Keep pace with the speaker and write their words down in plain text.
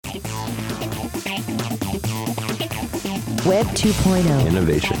Web 2.0.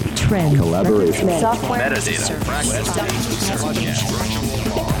 Innovation. Trend. Collaboration. Software. Metadata.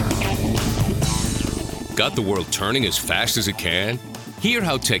 Got the world turning as fast as it can? Hear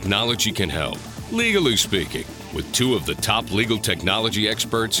how technology can help, legally speaking, with two of the top legal technology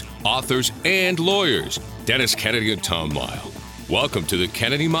experts, authors, and lawyers, Dennis Kennedy and Tom Mighell. Welcome to the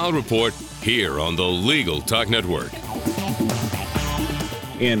Kennedy Mighell Report here on the Legal Talk Network.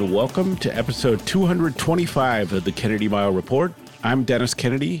 And welcome to episode 225 of the Kennedy Mighell Report. I'm Dennis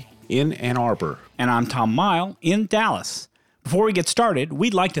Kennedy in Ann Arbor. And I'm Tom Mighell in Dallas. Before we get started,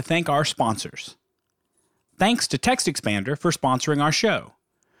 we'd like to thank our sponsors. Thanks to TextExpander for sponsoring our show.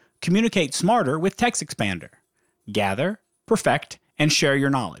 Communicate smarter with TextExpander. Gather, perfect, and share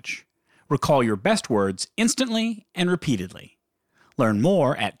your knowledge. Recall your best words instantly and repeatedly. Learn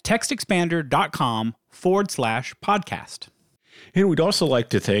more at textexpander.com/podcast. And we'd also like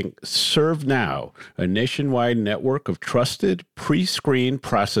to thank ServeNow, a nationwide network of trusted pre-screened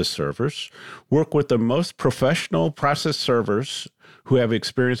process servers. Work with the most professional process servers who have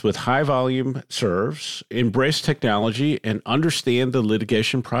experience with high-volume serves, embrace technology, and understand the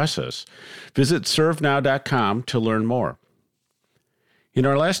litigation process. Visit servenow.com to learn more. In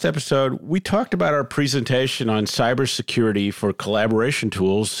our last episode, we talked about our presentation on cybersecurity for collaboration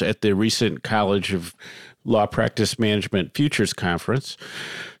tools at the recent College of Law Practice Management Futures Conference.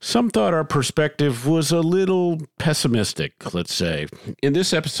 Some thought our perspective was a little pessimistic, let's say. In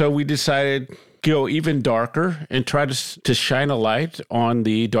this episode, we decided to go even darker and try to shine a light on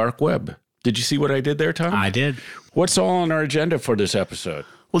the dark web. Did you see what I did there, Tom? I did. What's all on our agenda for this episode?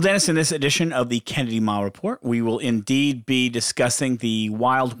 Well, Dennis, in this edition of the Kennedy Mighell Report, we will indeed be discussing the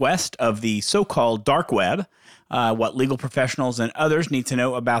Wild West of the so-called dark web, what legal professionals and others need to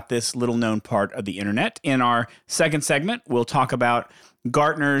know about this little-known part of the internet. In our second segment, we'll talk about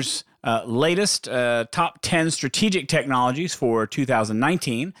Gartner's latest top 10 strategic technologies for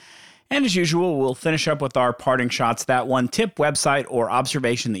 2019. And as usual, we'll finish up with our parting shots, that one tip, website, or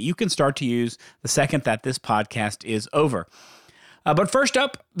observation that you can start to use the second that this podcast is over. But first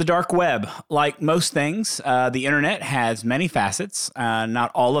up, the dark web. Like most things, the internet has many facets. Not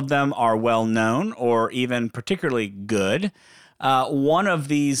all of them are well known or even particularly good. One of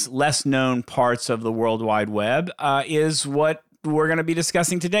these less known parts of the World Wide Web is what we're going to be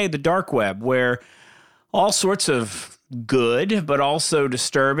discussing today, the dark web, where all sorts of good, but also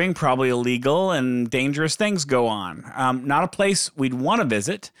disturbing, probably illegal and dangerous things go on. Not a place we'd want to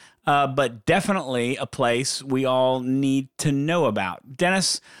visit, but definitely a place we all need to know about.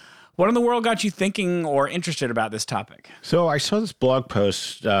 Dennis, what in the world got you thinking or interested about this topic? So I saw this blog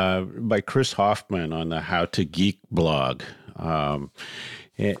post by Chris Hoffman on the How to Geek blog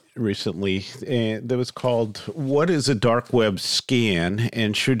recently that was called, "What is a Dark Web Scan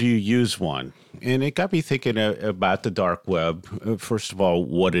and Should You Use One?" And it got me thinking about the dark web. First of all,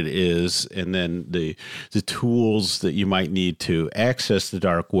 what it is, and then the tools that you might need to access the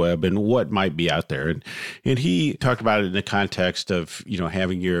dark web and what might be out there. And he talked about it in the context of,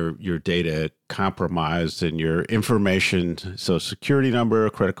 having your data compromised and your information, so security number,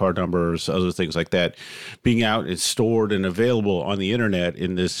 credit card numbers, other things like that, being out and stored and available on the internet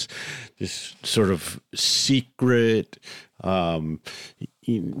in this sort of secret,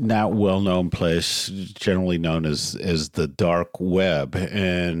 not well-known place, generally known as the dark web.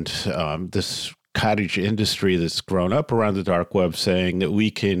 And this cottage industry that's grown up around the dark web saying that we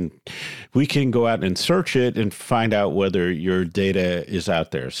can go out and search it and find out whether your data is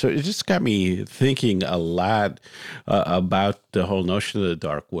out there. So it just got me thinking a lot about the whole notion of the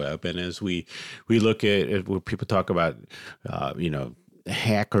dark web. And as we look at where people talk about,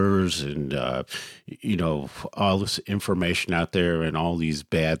 hackers and, all this information out there and all these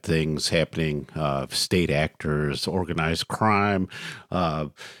bad things happening, state actors, organized crime,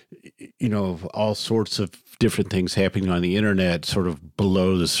 all sorts of different things happening on the internet sort of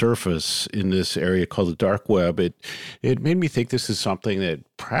below the surface in this area called the dark web. It made me think this is something that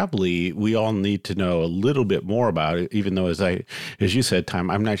probably we all need to know a little bit more about it, even though, as you said, Tom,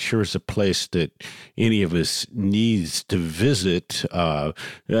 I'm not sure it's a place that any of us needs to visit,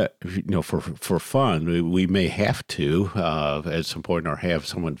 for fun. We may have to at some point or have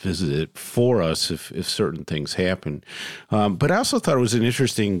someone visit it for us if certain things happen. But I also thought it was an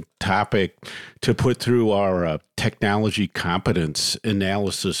interesting topic to put through our technology competence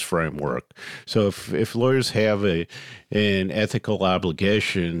analysis framework. So if lawyers have an ethical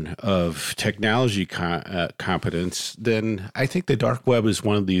obligation of technology competence, then I think the dark web is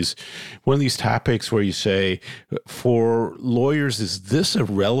one of these topics where you say, for lawyers, is this a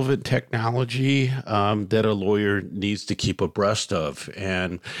relevant technology that a lawyer needs to keep abreast of?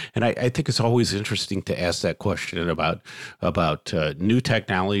 And I think it's always interesting to ask that question about new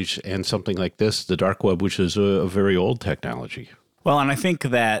technologies and something like this, the dark web, which is a very old technology. Well, and I think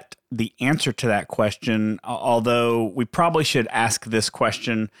that the answer to that question, although we probably should ask this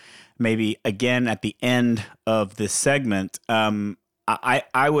question maybe again at the end of this segment,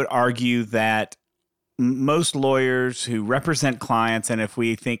 I would argue that most lawyers who represent clients, and if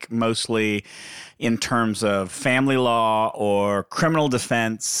we think mostly in terms of family law or criminal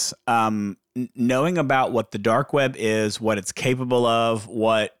defense, knowing about what the dark web is, what it's capable of,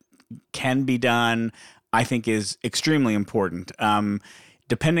 what can be done, I think is extremely important.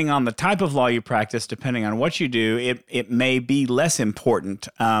 Depending on the type of law you practice, depending on what you do, it may be less important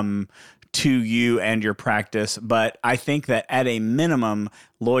to you and your practice. But I think that at a minimum,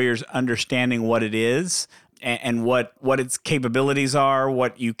 lawyers understanding what it is and what its capabilities are,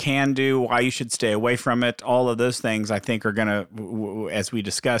 what you can do, why you should stay away from it, all of those things I think are going to, as we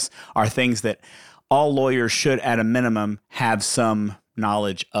discuss, are things that all lawyers should at a minimum have some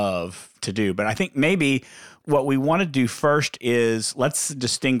knowledge of to do. But I think maybe what we want to do first is let's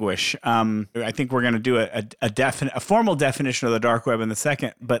distinguish. I think we're going to do a formal definition of the dark web in the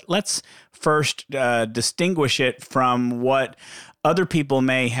second, but let's first distinguish it from what other people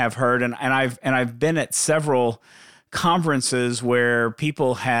may have heard. And I've been at several conferences where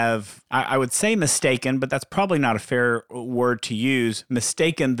people have, I would say mistaken, but that's probably not a fair word to use,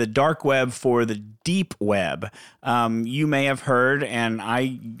 mistaken the dark web for the deep web. You may have heard, and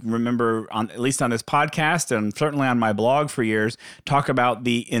I remember, at least on this podcast and certainly on my blog for years, talk about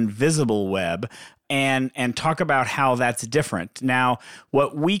the invisible web and talk about how that's different. Now,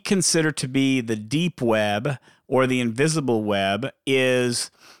 what we consider to be the deep web or the invisible web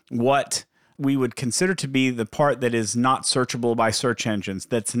is what we would consider to be the part that is not searchable by search engines,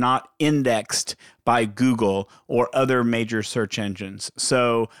 that's not indexed by Google or other major search engines.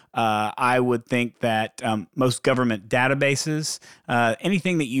 So I would think that most government databases,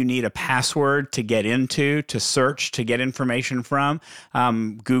 anything that you need a password to get into, to search, to get information from,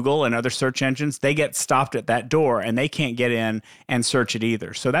 Google and other search engines, they get stopped at that door and they can't get in and search it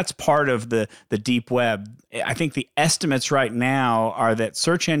either. So that's part of the deep web. I think the estimates right now are that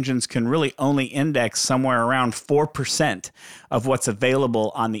search engines can really only index somewhere around 4% of what's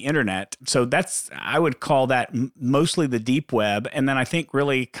available on the internet. So I would call that mostly the deep web. And then I think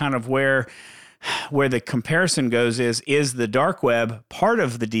really kind of where the comparison goes is the dark web part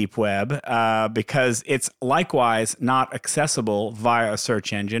of the deep web because it's likewise not accessible via a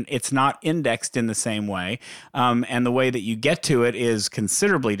search engine. It's not indexed in the same way. And the way that you get to it is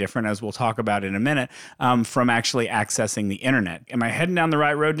considerably different, as we'll talk about in a minute, from actually accessing the internet. Am I heading down the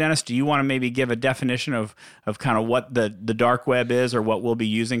right road, Dennis? Do you want to maybe give a definition of kind of what the dark web is or what we'll be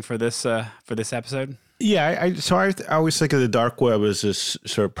using for this episode? Yeah, so I always think of the dark web as this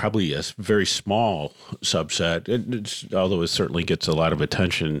sort of probably a very small subset, although it certainly gets a lot of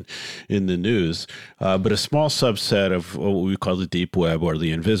attention in the news, but a small subset of what we call the deep web or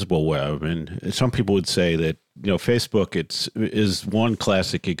the invisible web. And some people would say that, Facebook is one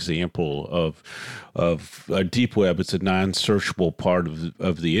classic example of a deep web. It's a non-searchable part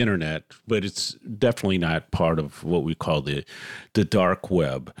of the internet, but it's definitely not part of what we call the dark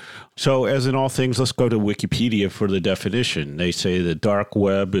web. So as in all things, let's go to Wikipedia for the definition. They say the dark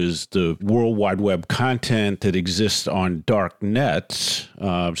web is the World Wide Web content that exists on dark nets.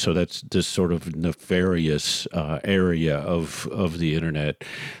 So that's this sort of nefarious area of the internet.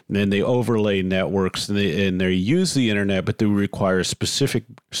 And then they overlay networks and they use the internet, but they require specific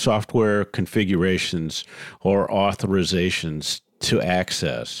software configurations or authorizations to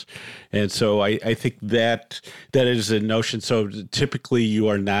access. And so I think that is a notion. So typically you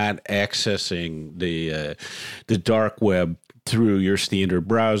are not accessing the dark web through your standard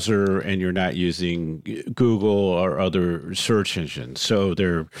browser, and you're not using Google or other search engines. So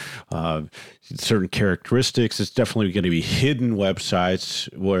there are certain characteristics. It's definitely going to be hidden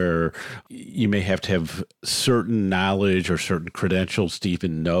websites where you may have to have certain knowledge or certain credentials to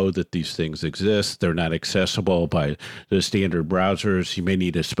even know that these things exist. They're not accessible by the standard browsers. You may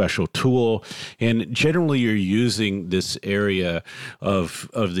need a special tool. And generally, you're using this area of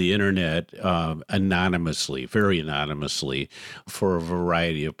the internet anonymously, very anonymously. for a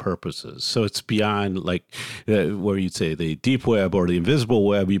variety of purposes. So it's beyond like where you'd say the deep web or the invisible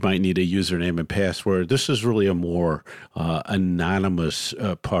web, you might need a username and password. This is really a more anonymous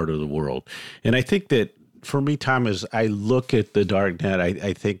part of the world. And I think that for me, Tom, as I look at the darknet,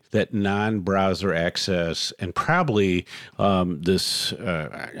 I think that non-browser access and probably this,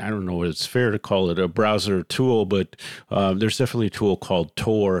 I don't know if it's fair to call it a browser tool, but there's definitely a tool called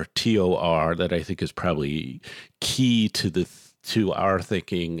Tor, T-O-R, that I think is probably key to our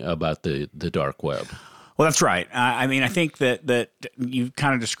thinking about the dark web. Well, that's right. I mean, I think that you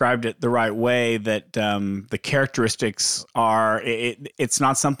kind of described it the right way, that the characteristics are, it's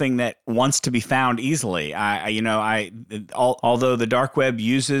not something that wants to be found easily. Although the dark web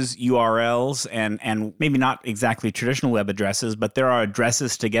uses URLs and maybe not exactly traditional web addresses, but there are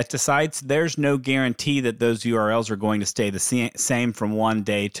addresses to get to sites, there's no guarantee that those URLs are going to stay the same from one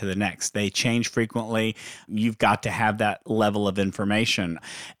day to the next. They change frequently. You've got to have that level of information.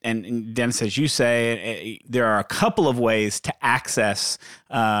 And Dennis, as you say, there are a couple of ways to access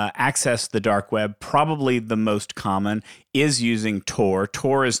the dark web. Probably the most common is using Tor.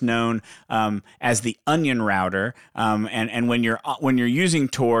 Tor is known as the onion router, and when you're using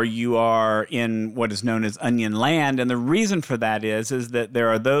Tor, you are in what is known as onion land. And the reason for that is that there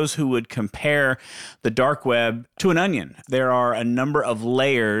are those who would compare the dark web to an onion. There are a number of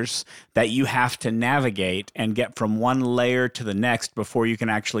layers that you have to navigate and get from one layer to the next before you can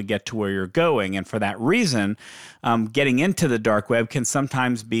actually get to where you're going. And for that reason, getting into the dark web can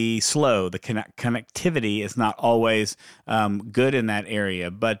sometimes be slow. The connectivity is not always good in that area,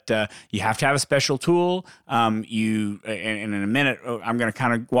 but you have to have a special tool. And in a minute, I'm going to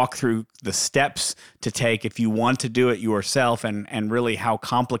kind of walk through the steps to take if you want to do it yourself, and really how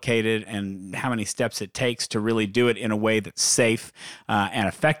complicated and how many steps it takes to really do it in a way that's safe and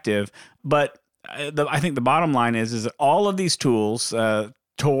effective. But I think the bottom line is that all of these tools,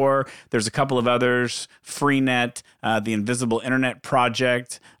 Tor, there's a couple of others, Freenet, the Invisible Internet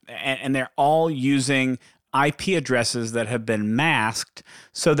Project, and they're all using IP addresses that have been masked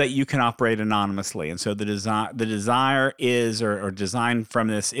so that you can operate anonymously. And so the desire is, or design from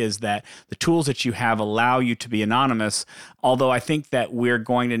this is, that the tools that you have allow you to be anonymous. Although I think that we're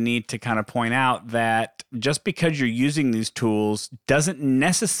going to need to kind of point out that just because you're using these tools doesn't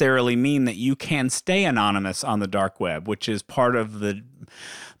necessarily mean that you can stay anonymous on the dark web, which is part of the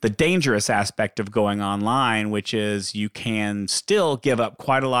dangerous aspect of going online, which is you can still give up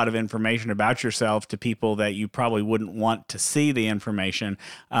quite a lot of information about yourself to people that you probably wouldn't want to see the information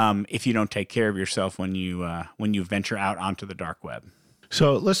if you don't take care of yourself when you venture out onto the dark web.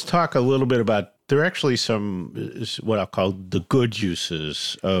 So let's talk a little bit about, there are actually some, what I'll call the good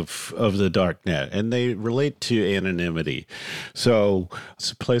uses of the dark net, and they relate to anonymity. So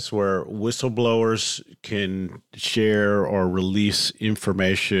it's a place where whistleblowers can share or release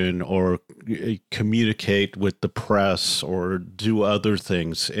information or communicate with the press or do other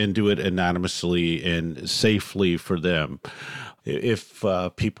things and do it anonymously and safely for them. If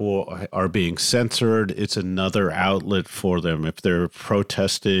people are being censored, it's another outlet for them. If they're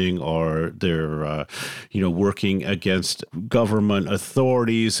protesting or they're, working against government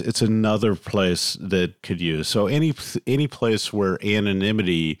authorities, it's another place that could use. So any place where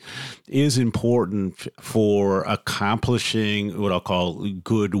anonymity is important for accomplishing what I'll call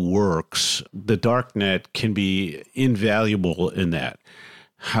good works, the darknet can be invaluable in that.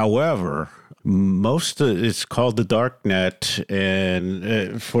 However, it's called the dark net,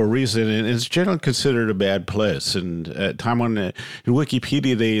 and for a reason, and it's generally considered a bad place. And in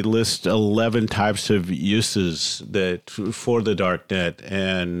Wikipedia, they list 11 types of uses for the dark net,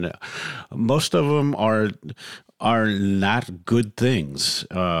 and most of them are not good things.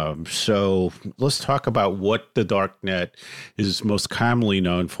 So let's talk about what the darknet is most commonly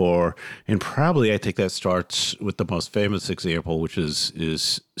known for. And probably I think that starts with the most famous example, which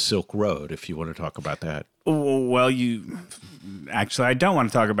is Silk Road, if you want to talk about that. Well, I don't want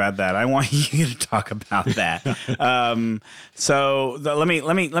to talk about that. I want you to talk about that. Let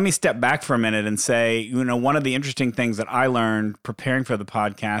me step back for a minute and say, one of the interesting things that I learned preparing for the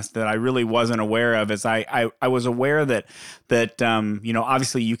podcast that I really wasn't aware of is I was aware that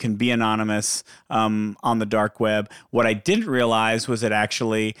obviously you can be anonymous on the dark web. What I didn't realize was that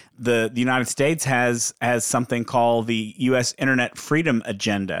actually the United States has something called the U.S. Internet Freedom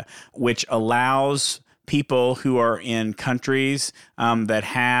Agenda, which allows people who are in countries that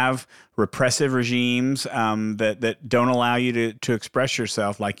have repressive regimes that don't allow you to express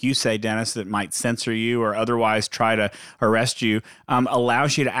yourself, like you say, Dennis, that might censor you or otherwise try to arrest you,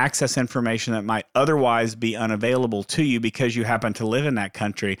 allows you to access information that might otherwise be unavailable to you because you happen to live in that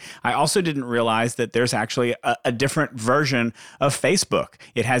country. I also didn't realize that there's actually a different version of Facebook.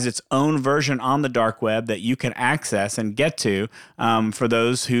 It has its own version on the dark web that you can access and get to for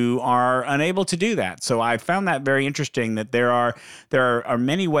those who are unable to do that. So I found that very interesting, that there are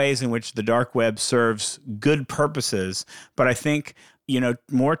many ways in which the dark web serves good purposes, but I think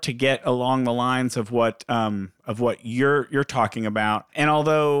more to get along the lines of what you're talking about. And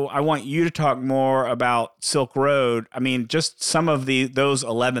although I want you to talk more about Silk Road, I mean, just some of those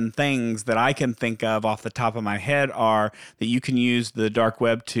 11 things that I can think of off the top of my head are that you can use the dark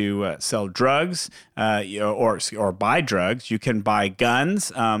web to sell drugs, or buy drugs. You can buy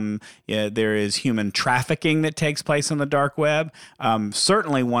guns. There is human trafficking that takes place on the dark web.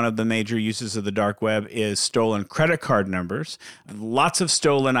 Certainly, one of the major uses of the dark web is stolen credit card numbers. Lots of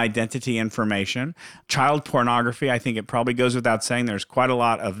stolen identity information, child pornography. I think it probably goes without saying there's quite a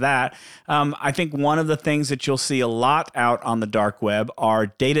lot of that. I think one of the things that you'll see a lot out on the dark web are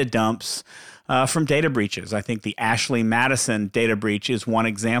data dumps from data breaches. I think the Ashley Madison data breach is one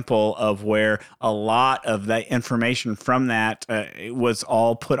example of where a lot of the information from that was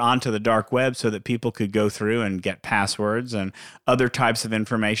all put onto the dark web so that people could go through and get passwords and other types of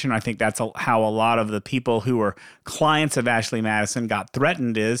information. I think that's how a lot of the people who were clients of Ashley Madison got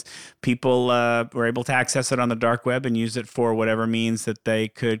threatened, is people were able to access it on the dark web and use it for whatever means that they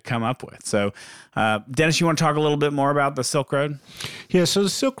could come up with. So, Dennis, you want to talk a little bit more about the Silk Road? Yeah, so the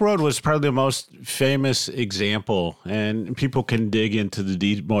Silk Road was probably the most famous example, and people can dig into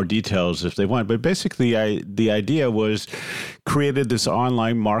the more details if they want. But basically, the idea was created this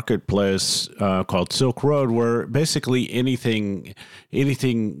online marketplace called Silk Road, where basically anything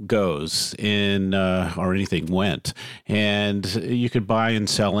goes or anything went, and you could buy and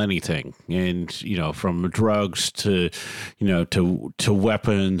sell anything, and from drugs to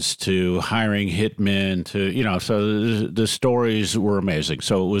weapons to hiring hitmen to so the stories were amazing.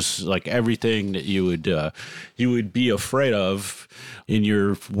 So it was like everything that you would be afraid of in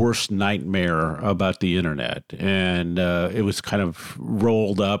your worst nightmare about the internet, and it was kind of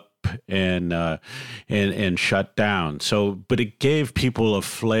rolled up and shut down. So, but it gave people a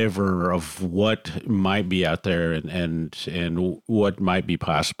flavor of what might be out there and what might be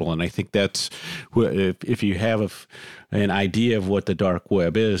possible. And I think that's if you have an idea of what the dark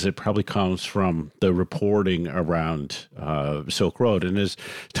web is, it probably comes from the reporting around Silk Road. And as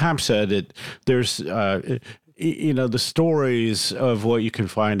Tom said, there's the stories of what you can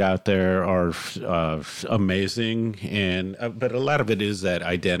find out there are amazing, but a lot of it is that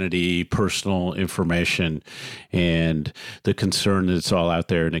identity, personal information, and the concern that it's all out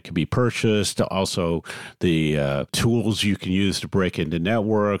there and it can be purchased. Also, the tools you can use to break into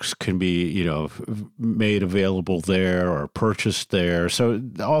networks can be made available there or purchased there. So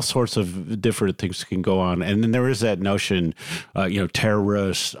all sorts of different things can go on. And then there is that notion,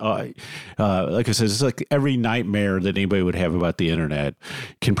 terrorists. Like I said, it's like every nightmare that anybody would have about the internet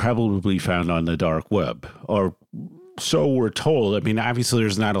can probably be found on the dark web, or so we're told. I mean, obviously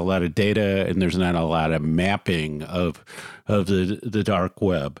there's not a lot of data and there's not a lot of mapping of the dark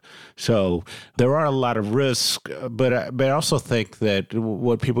web. So there are a lot of risks, but I also think that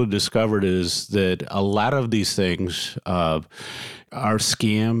what people discovered is that a lot of these things are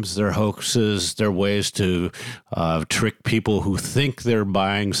scams, they're hoaxes, they're ways to trick people who think they're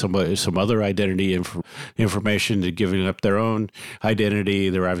buying some other identity information to giving up their own identity.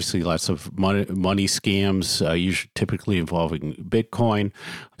 There are obviously lots of money scams, usually typically involving Bitcoin.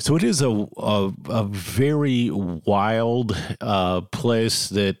 So it is a very wild place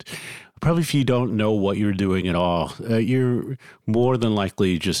that probably if you don't know what you're doing at all, you're more than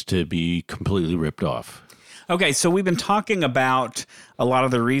likely just to be completely ripped off. Okay, so we've been talking about a lot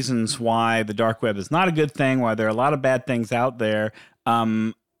of the reasons why the dark web is not a good thing, why there are a lot of bad things out there.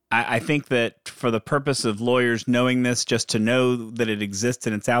 I think that for the purpose of lawyers knowing this, just to know that it exists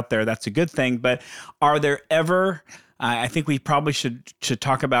and it's out there, that's a good thing. But are there ever, I think we probably should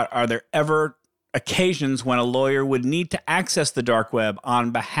talk about, are there ever occasions when a lawyer would need to access the dark web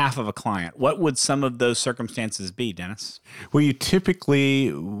on behalf of a client? What would some of those circumstances be, Dennis? What you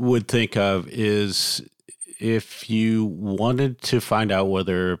typically would think of is if you wanted to find out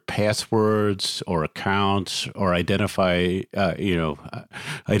whether passwords or accounts or identification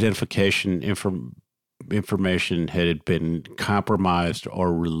information had been compromised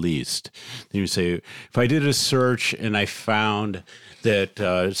or released. Then you say, if I did a search and I found that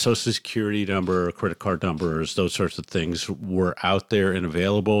Social Security number, or credit card numbers, those sorts of things were out there and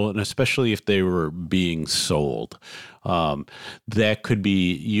available, and especially if they were being sold, that could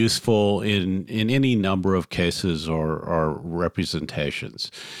be useful in any number of cases or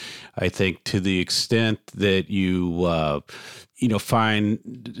representations. I think to the extent that you find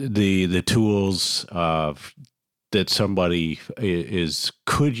the tools that somebody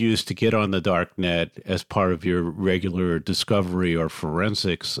could use to get on the dark net as part of your regular discovery or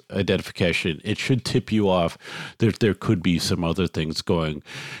forensics identification, it should tip you off that there could be some other things going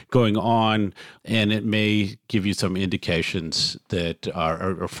on, and it may give you some indications that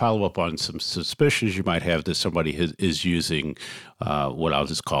or follow up on some suspicions you might have that somebody is using what I'll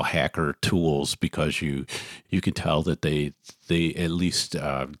just call hacker tools, because you can tell that they at least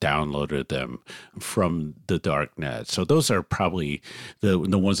downloaded them from the dark net. So those are probably the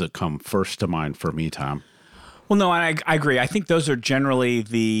ones that come first to mind for me, Tom. Well, no, I agree. I think those are generally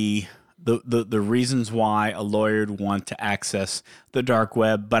the reasons why a lawyer would want to access the dark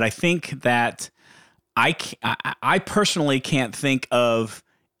web. But I think that I personally can't think of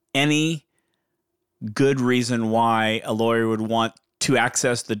any good reason why a lawyer would want to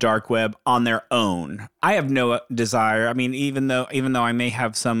access the dark web on their own. I have no desire. I mean, even though I may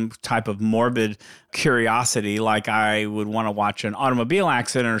have some type of morbid curiosity, like I would want to watch an automobile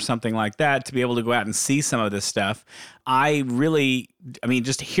accident or something like that to be able to go out and see some of this stuff,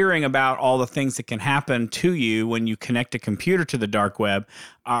 just hearing about all the things that can happen to you when you connect a computer to the dark web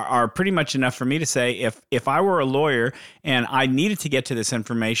are pretty much enough for me to say if I were a lawyer and I needed to get to this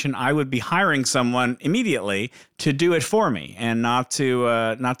information, I would be hiring someone immediately to do it for me and not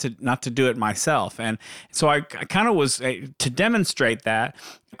to do it myself. And so I kind of was to demonstrate that.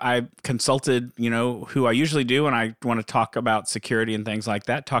 I consulted, who I usually do when I want to talk about security and things like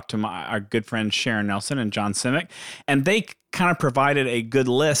that, talk to our good friends Sharon Nelson and John Simic, and they kind of provided a good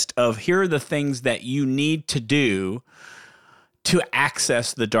list of here are the things that you need to do to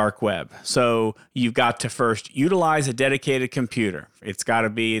access the dark web. So you've got to first utilize a dedicated computer. It's got to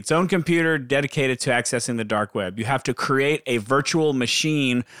be its own computer dedicated to accessing the dark web. You have to create a virtual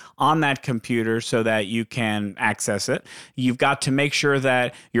machine on that computer so that you can access it. You've got to make sure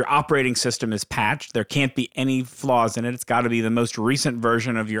that your operating system is patched. There can't be any flaws in it. It's got to be the most recent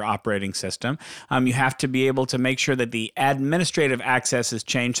version of your operating system. You have to be able to make sure that the administrative access is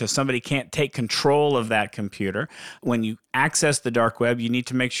changed so somebody can't take control of that computer. When you access the dark web, you need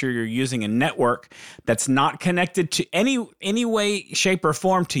to make sure you're using a network that's not connected to any way, shape, or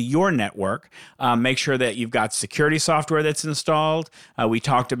form to your network. Make sure that you've got security software that's installed. We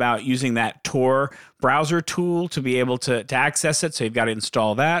talked about using that Tor browser tool to be able to access it, so you've got to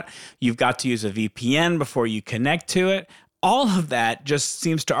install that. You've got to use a VPN before you connect to it. All of that just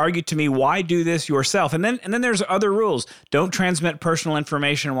seems to argue to me, why do this yourself? And then there's other rules. Don't transmit personal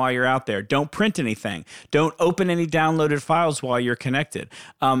information while you're out there. Don't print anything. Don't open any downloaded files while you're connected.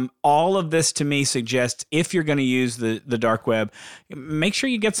 All of this to me suggests if you're going to use the dark web, make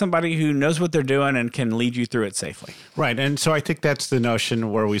sure you get somebody who knows what they're doing and can lead you through it safely. Right. And so I think that's the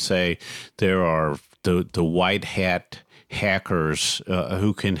notion where we say there are the white hat hackers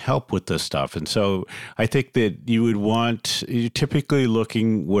who can help with this stuff. And so I think that you're typically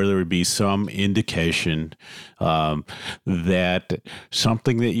looking where there would be some indication that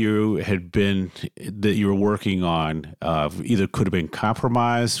something that you were working on either could have been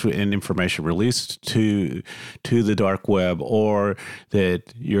compromised and information released to the dark web, or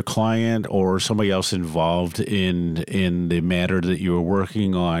that your client or somebody else involved in the matter that you were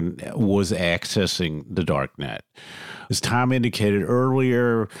working on was accessing the dark net. As Tom indicated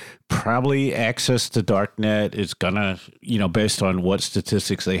earlier, probably access to darknet is going to, based on what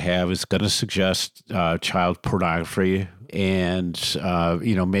statistics they have, is going to suggest child pornography and,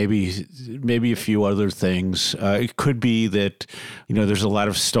 maybe a few other things. It could be that, there's a lot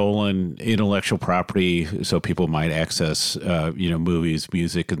of stolen intellectual property, so people might access, movies,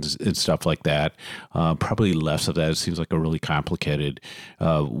 music, and stuff like that. Probably less of that. It seems like a really complicated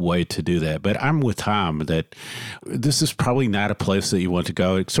way to do that. But I'm with Tom that this is probably not a place that you want to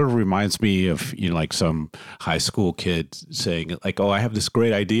go. It sort of reminds me of, like some high school kid saying, like, oh, I have this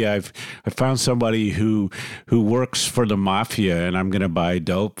great idea. I found somebody who works for the mafia, and I'm going to buy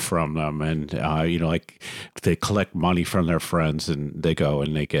dope from them. And, like they collect money from their friends, and they go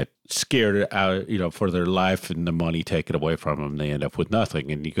and they get scared out, for their life and the money taken away from them. They end up with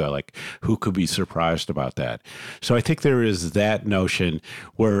nothing. And you go like, who could be surprised about that? So I think there is that notion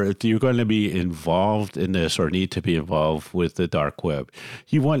where if you're going to be involved in this or need to be involved with the dark web,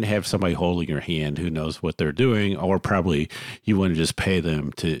 you want to have somebody holding your hand who knows what they're doing, or probably you want to just pay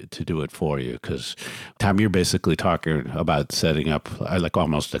them to do it for you. Because, Tom, you're basically talking about setting up like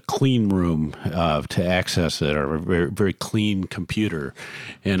almost a clean room to access it, or a very, very clean computer.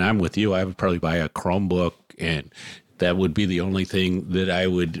 And I'm with you. I would probably buy a Chromebook, and that would be the only thing that I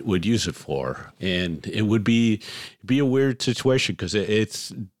would use it for. And it would be a weird situation because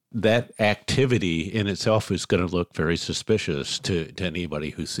it's that activity in itself is going to look very suspicious to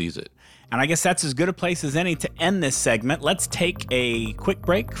anybody who sees it. And I guess that's as good a place as any to end this segment. Let's take a quick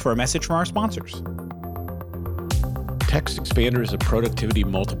break for a message from our sponsors. Text Expander is a productivity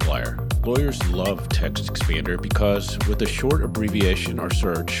multiplier. Lawyers love Text Expander because with a short abbreviation or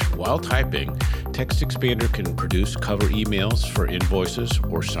search while typing, Text Expander can produce cover emails for invoices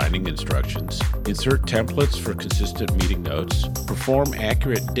or signing instructions, insert templates for consistent meeting notes, perform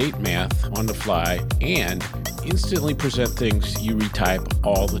accurate date math on the fly, and instantly present things you retype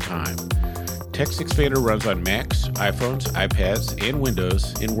all the time. Text Expander runs on Macs, iPhones, iPads, and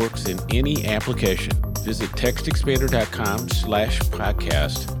Windows and works in any application. Visit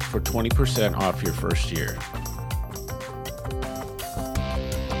textexpander.com/podcast for 20% off your first year.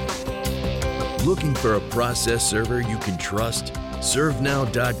 Looking for a process server you can trust?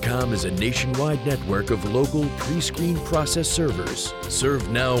 ServeNow.com is a nationwide network of local pre-screened process servers.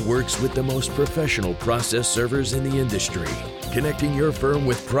 ServeNow works with the most professional process servers in the industry, connecting your firm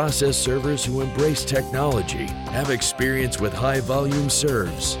with process servers who embrace technology, have experience with high-volume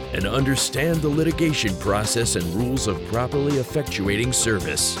serves, and understand the litigation process and rules of properly effectuating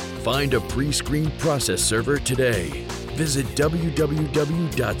service. Find a pre-screened process server today. Visit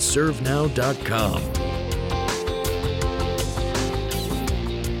www.servenow.com.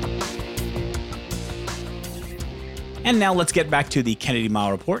 And now let's get back to the Kennedy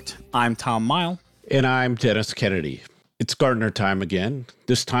Mighell Report. I'm Tom Mighell. And I'm Dennis Kennedy. It's Gartner time again.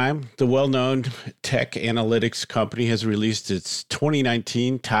 This time, the well-known tech analytics company has released its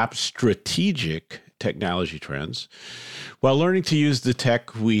 2019 top strategic technology trends. While learning to use the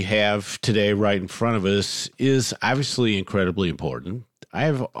tech we have today right in front of us is obviously incredibly important, I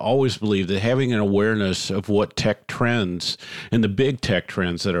have always believed that having an awareness of what tech trends and the big tech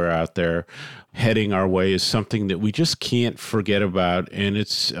trends that are out there heading our way is something that we just can't forget about, and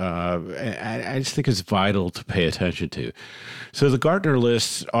it's I just think it's vital to pay attention to. So the Gartner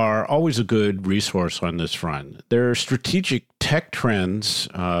lists are always a good resource on this front. Their strategic tech trends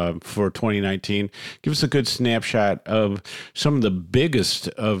for 2019 give us a good snapshot of some of the biggest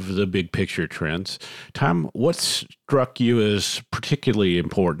of the big picture trends. Tom, what struck you as particularly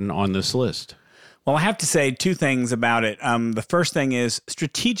important on this list? Well, I have to say two things about it. The first thing is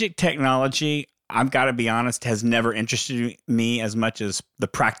strategic technology, I've got to be honest, has never interested me as much as the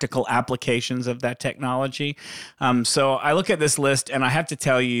practical applications of that technology. So I look at this list and I have to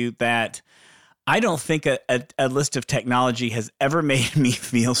tell you that I don't think a list of technology has ever made me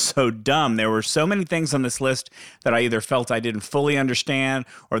feel so dumb. There were so many things on this list that I either felt I didn't fully understand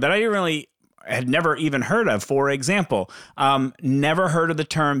or that I had never even heard of. For example, never heard of the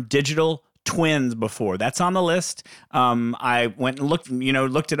term digital twins before. That's on the list. I went and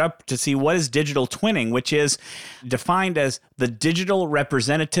looked it up to see what is digital twinning, which is defined as the digital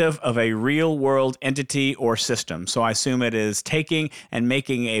representative of a real world entity or system. So I assume it is taking and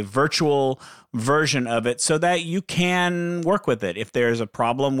making a virtual version of it so that you can work with it. If there's a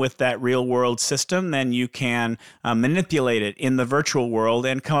problem with that real world system, then you can manipulate it in the virtual world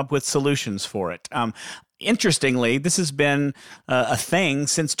and come up with solutions for it. Interestingly, this has been a thing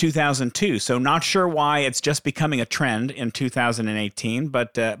since 2002, so not sure why it's just becoming a trend in 2018,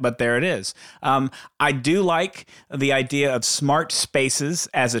 but there it is. I do like the idea of smart spaces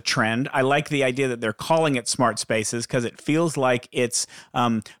as a trend. I like the idea that they're calling it smart spaces because it feels like it's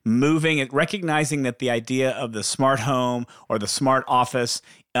recognizing that the idea of the smart home or the smart office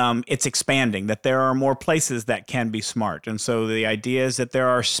it's expanding, that there are more places that can be smart. And so the idea is that there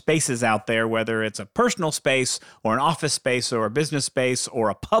are spaces out there, whether it's a personal space or an office space or a business space or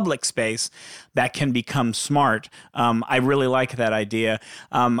a public space, that can become smart. I really like that idea.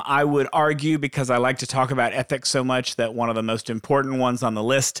 I would argue, because I like to talk about ethics so much, that one of the most important ones on the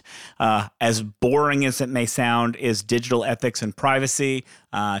list, as boring as it may sound, is digital ethics and privacy.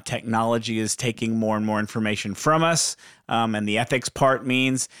 Technology is taking more and more information from us. And the ethics part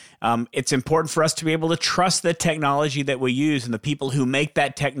means it's important for us to be able to trust the technology that we use, and the people who make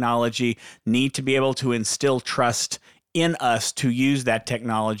that technology need to be able to instill trust in us to use that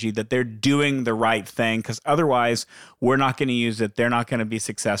technology, that they're doing the right thing, because otherwise we're not going to use it. They're not going to be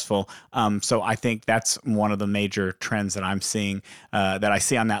successful. So I think that's one of the major trends that I'm seeing, that I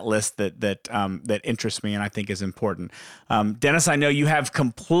see on that list that interests me and I think is important. Dennis, I know you have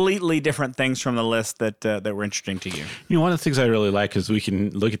completely different things from the list that were interesting to you. You know, one of the things I really like is we can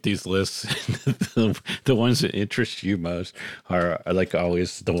look at these lists. The ones that interest you most are, like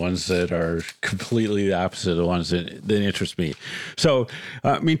always, the ones that are completely the opposite of the ones that interest me. So,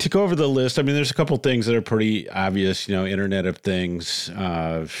 I mean, to go over the list, I mean, there's a couple things that are pretty obvious, you know, Internet of Things,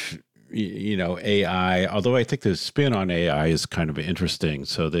 you know, AI, although I think the spin on AI is kind of interesting.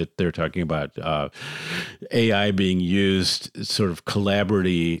 So that they're talking about AI being used sort of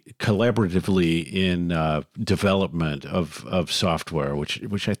collaboratively in development of software,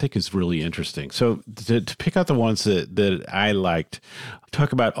 which I think is really interesting. So to pick out the ones that I liked,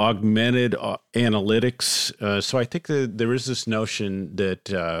 talk about augmented analytics. So I think that there is this notion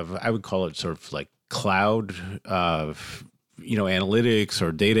that I would call it sort of like cloud analytics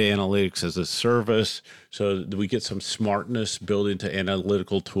or data analytics as a service, so that we get some smartness built into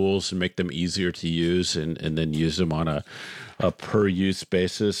analytical tools and make them easier to use and then use them on a per use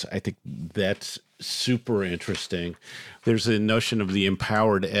basis. I think that's super interesting. There's a notion of the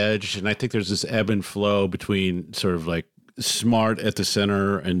empowered edge, and I think there's this ebb and flow between sort of like smart at the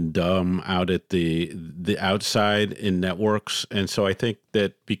center and dumb out at the outside in networks. And so I think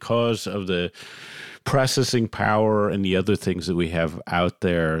that because of the processing power and the other things that we have out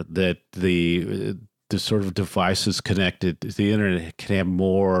there, that the sort of devices connected to the internet can have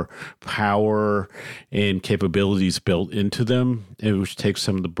more power and capabilities built into them, which takes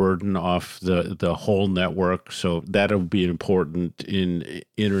some of the burden off the whole network. So that'll be important in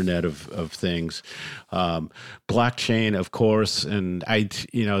Internet of Things. Blockchain, of course, and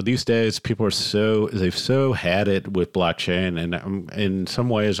these days people are they've so had it with blockchain, and in some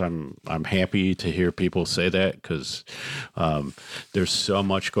ways I'm happy to hear people say that, because there's so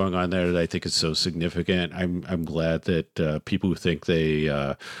much going on there that I think is so significant. I'm glad that people who think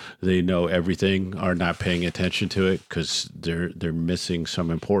they know everything are not paying attention to it, because they're missing some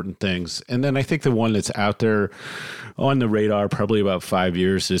important things. And then I think the one that's out there on the radar probably about 5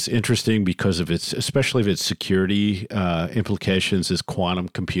 years is interesting because of especially of its security implications, is quantum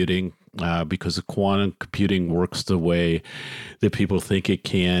computing. Because the quantum computing works the way that people think it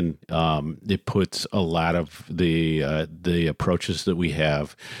can. It puts a lot of the approaches that we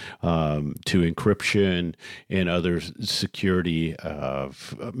have to encryption and other security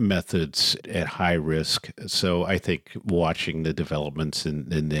methods at high risk. So I think watching the developments in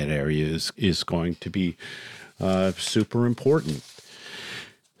that area is going to be super important.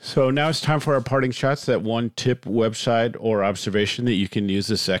 So now it's time for our parting shots, that one tip, website, or observation that you can use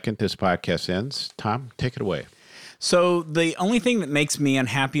the second this podcast ends. Tom, take it away. So the only thing that makes me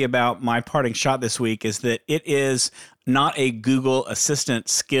unhappy about my parting shot this week is that it is not a Google Assistant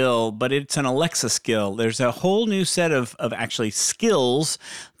skill, but it's an Alexa skill. There's a whole new set of actually skills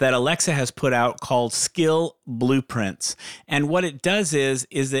that Alexa has put out called Skill Blueprints. And what it does is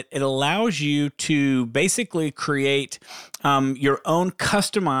that it allows you to basically create your own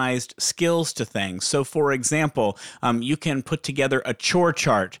customized skills to things. So for example, you can put together a chore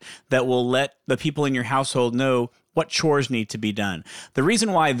chart that will let the people in your household know what chores need to be done. The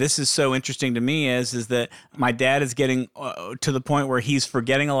reason why this is so interesting to me is that my dad is getting to the point where he's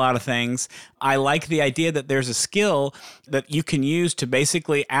forgetting a lot of things. I like the idea that there's a skill that you can use to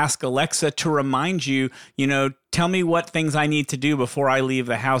basically ask Alexa to remind you, tell me what things I need to do before I leave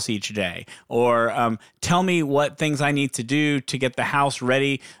the house each day, or tell me what things I need to do to get the house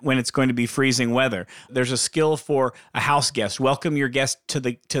ready when it's going to be freezing weather. There's a skill for a house guest. Welcome your guest to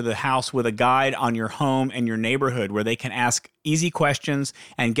the house with a guide on your home and your neighborhood, where they can ask easy questions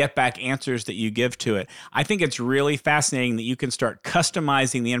and get back answers that you give to it. I think it's really fascinating that you can start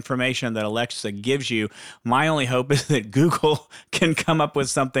customizing the information that Alexa gives you. My only hope is that Google can come up with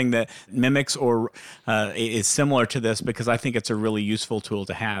something that mimics or is similar to this, because I think it's a really useful tool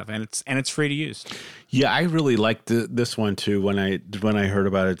to have, and it's free to use. Yeah, I really liked this one too when I heard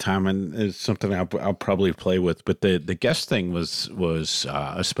about it, Tom, and it's something I'll probably play with. But the guest thing was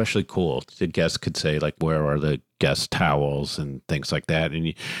especially cool. The guest could say, like, where are the guest towels and things like that, and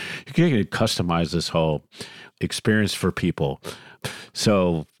you can customize this whole experience for people.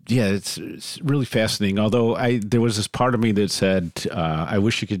 So yeah, it's really fascinating. Although there was this part of me that said, I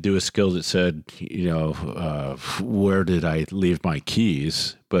wish you could do a skill that said, where did I leave my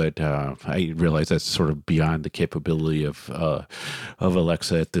keys? but I realize that's sort of beyond the capability of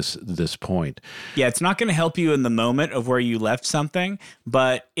Alexa at this point. Yeah, it's not going to help you in the moment of where you left something,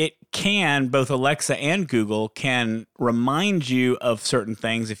 but it can, both Alexa and Google can remind you of certain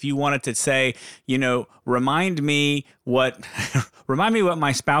things. If you wanted to say, remind me what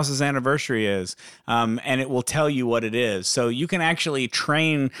my spouse's anniversary is, and it will tell you what it is. So you can actually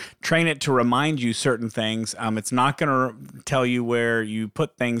train it to remind you certain things. It's not going to tell you where you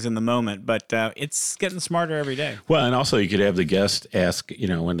put things in the moment, but it's getting smarter every day. Well, and also you could have the guest ask,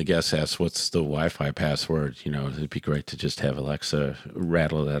 when the guest asks, what's the Wi-Fi password, it'd be great to just have Alexa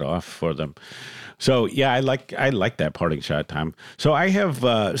rattle that off for them. So yeah, I like that parting shot, Tom. So I have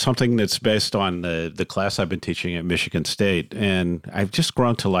something that's based on the class I've been teaching at Michigan State, and I've just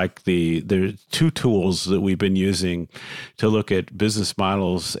grown to like there are two tools that we've been using to look at business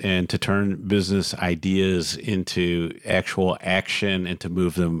models and to turn business ideas into actual action and to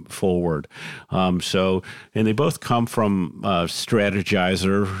move them forward. And they both come from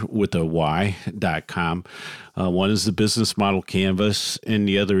Strategizer with a Y.com. One is the business model canvas, and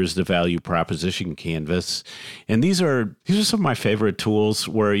the other is the value proposition canvas. And these are some of my favorite tools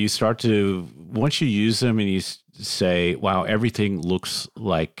where you start to, once you use them and you say, wow, everything looks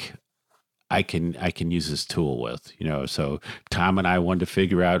like I can use this tool with, So Tom and I wanted to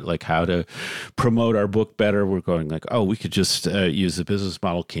figure out like how to promote our book better. We're going like, we could just use the business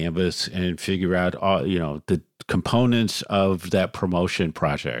model canvas and figure out all, the components of that promotion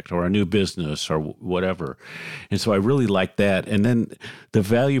project or a new business or whatever. And so I really like that. And then the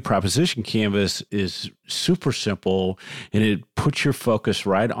value proposition canvas is super simple, and it puts your focus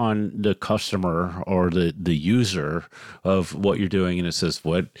right on the customer or the user of what you're doing. And it says,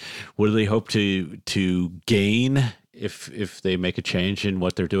 what do they hope to gain if they make a change in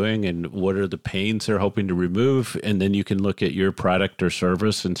what they're doing, and what are the pains they're hoping to remove? And then you can look at your product or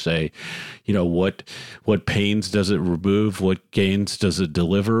service and say, what pains does it remove? What gains does it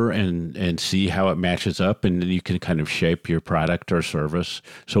deliver? And see how it matches up. And then you can kind of shape your product or service.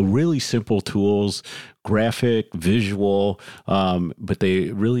 So really simple tools, graphic, visual, but they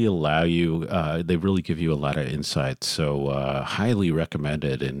really allow you, they really give you a lot of insights. So highly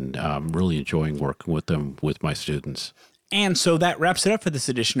recommended, and I'm really enjoying working with them with my students. And so that wraps it up for this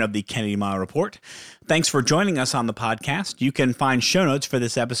edition of the Kennedy Mighell Report. Thanks for joining us on the podcast. You can find show notes for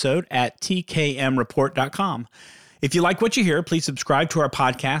this episode at tkmreport.com. If you like what you hear, please subscribe to our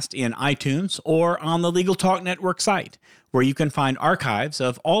podcast in iTunes or on the Legal Talk Network site, where you can find archives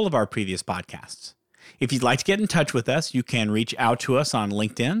of all of our previous podcasts. If you'd like to get in touch with us, you can reach out to us on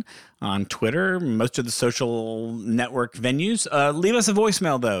LinkedIn, on Twitter, most of the social network venues. Leave us a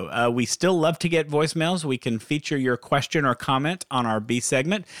voicemail, though. We still love to get voicemails. We can feature your question or comment on our B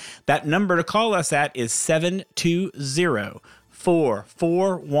segment. That number to call us at is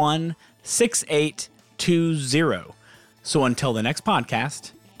 720-441-6820. So until the next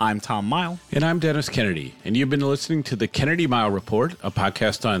podcast, I'm Tom Mighell. And I'm Dennis Kennedy. And you've been listening to the Kennedy Mighell Report, a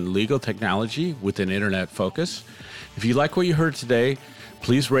podcast on legal technology with an internet focus. If you like what you heard today,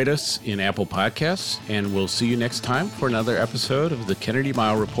 please rate us in Apple Podcasts, and we'll see you next time for another episode of the Kennedy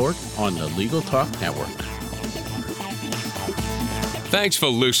Mighell Report on the Legal Talk Network. Thanks for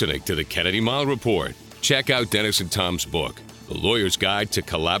listening to the Kennedy Mighell Report. Check out Dennis and Tom's book, The Lawyer's Guide to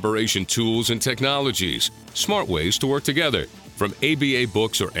Collaboration Tools and Technologies, Smart Ways to Work Together, from ABA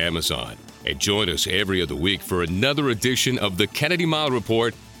Books or Amazon. And join us every other week for another edition of the Kennedy Mighell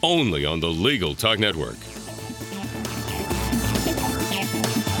Report, only on the Legal Talk Network.